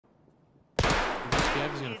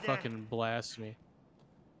Gab's gonna fucking blast me.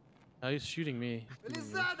 Oh, he's shooting me.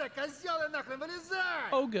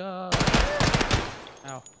 Oh god.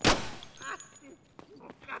 Ow.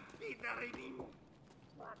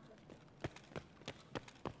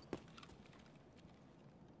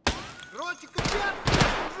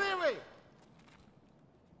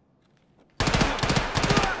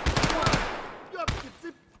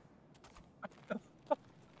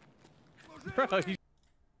 Bro, he's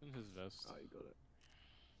in his vest. Oh, you got it.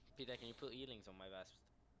 Peter, can you put E-links on my vest?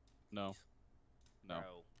 No. No.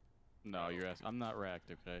 Bro. No, you're asking. I'm not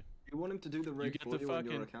racked, okay? You want him to do the raid for you on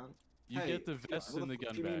your account? You get the vest and the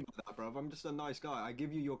gun back. That, bro? I'm just a nice guy. I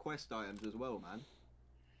give you your quest items as well, man.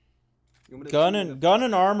 Gun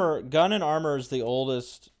and armor is the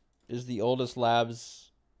oldest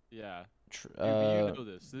labs. Yeah. You know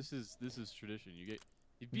this. This is tradition.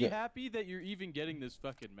 You'd be happy that you're even getting this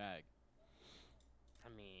fucking mag. I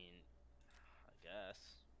mean, I guess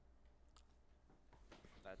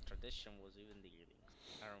that tradition was even the E-links.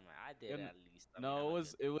 I don't know. I did it at least. No,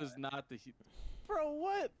 it was not the. Bro,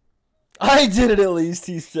 what? I did it at least,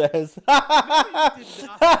 he says. That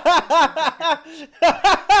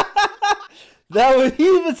was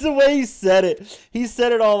that's the way he said it. He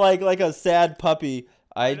said it all like a sad puppy.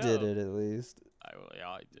 I did it at least. Yeah,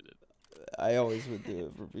 I did it. I always would do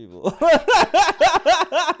it for people.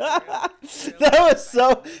 That was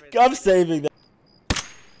so. I'm saving that.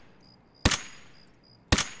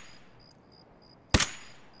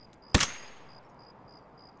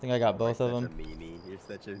 I think I got both of them. You're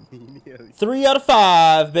such a meanie. 3 out of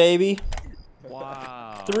 5, baby.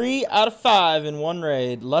 Wow. 3 out of 5 in one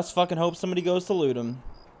raid. Let's fucking hope somebody goes to loot him.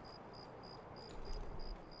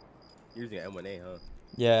 You're using an M1A, huh?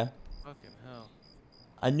 Yeah. Fucking hell.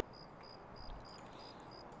 I knew.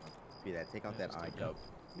 Be that. Take off that eye cup,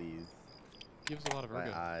 please. Gives a lot of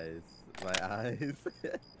ergo. My eyes.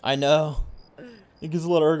 I know. It gives a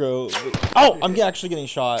lot of ergo. Oh, I'm actually getting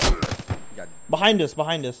shot. Behind us,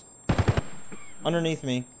 behind us. Underneath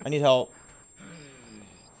me. I need help.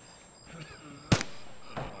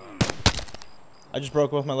 I just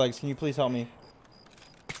broke both my legs. Can you please help me?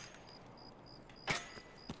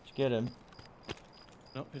 Just get him.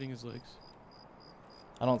 Nope, hitting his legs.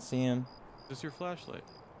 I don't see him. This is your flashlight.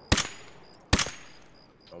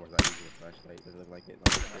 Oh, we're not using a flashlight. Doesn't look like it.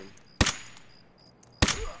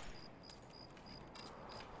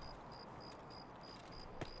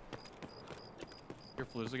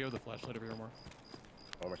 Careful, there's a guy with a flashlight over here more.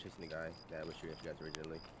 Oh, we're chasing the guy that was shooting at you guys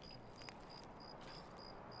originally.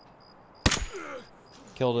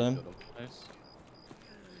 Killed him. Nice.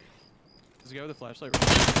 There's a guy with a flashlight.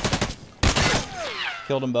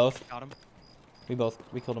 Killed them both. Got him.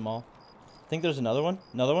 We killed them all. I think there's another one.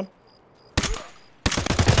 Another one.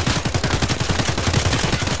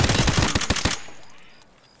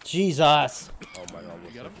 Jesus. Oh my god,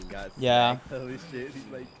 you got him? Yeah. Holy shit, he's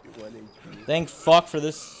like 1 HP. Thank fuck for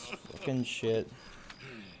this fucking shit.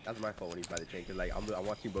 That's my fault when he's by the train, cause like I'm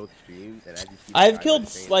watching both streams and as you see I've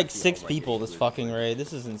killed like 6 people this fucking raid.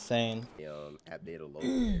 This is insane. App data local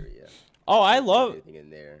area. Oh, I love. In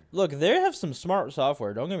there. Look, they have some smart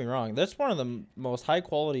software. Don't get me wrong. That's one of the most high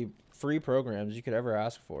quality free programs you could ever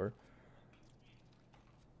ask for.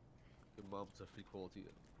 Your mom's a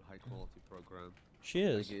high quality program. She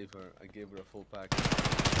is. I gave her a full pack.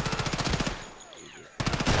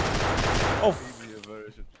 Oh,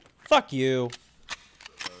 fuck you.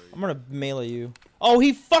 I'm gonna melee you. Oh,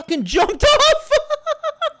 he fucking jumped off!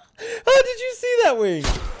 How did you see that wing?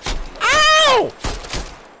 Ow!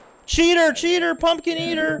 Cheater, cheater, pumpkin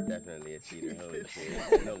eater. Definitely a cheater. Holy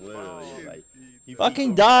shit. No, literally, like.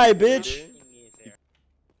 Fucking die, bitch.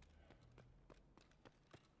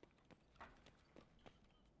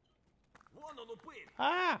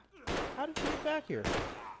 Ah! How did you get back here?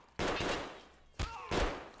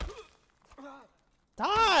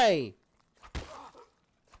 Die!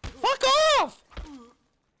 Fuck off!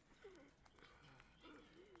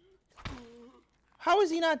 How is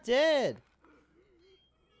he not dead?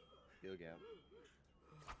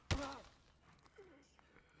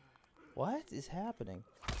 What is happening?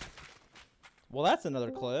 Well, that's another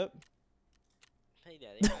clip. Hey,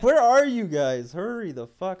 Daddy. Where are you guys? Hurry the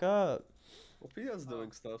fuck up. Well, Pia's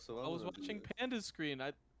doing stuff, so I was watching Panda's screen.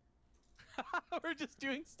 We're just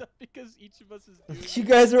doing stuff because each of us is doing You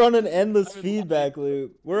guys are on an endless feedback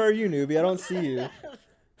loop. Where are you, newbie? I don't see you.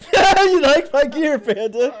 You like my gear,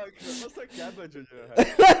 Panda? What's that cabbage in your head?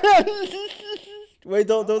 Wait,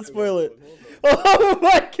 don't spoil it. Oh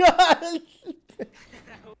my god!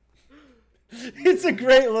 It's a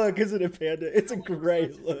great look, isn't it, Panda? It's a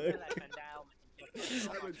great look.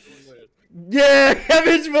 Yeah,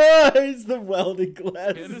 Cabbage Boys! The welding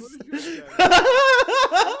glasses.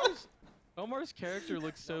 Omar's character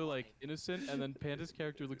looks so like innocent, and then Panda's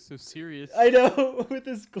character looks so serious. I know, with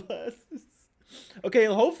his glasses. Okay,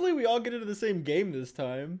 hopefully we all get into the same game this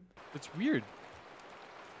time. It's weird.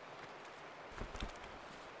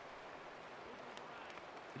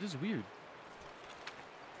 It is weird.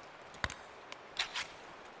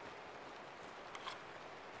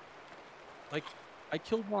 Like, I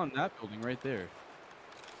killed one in that building right there.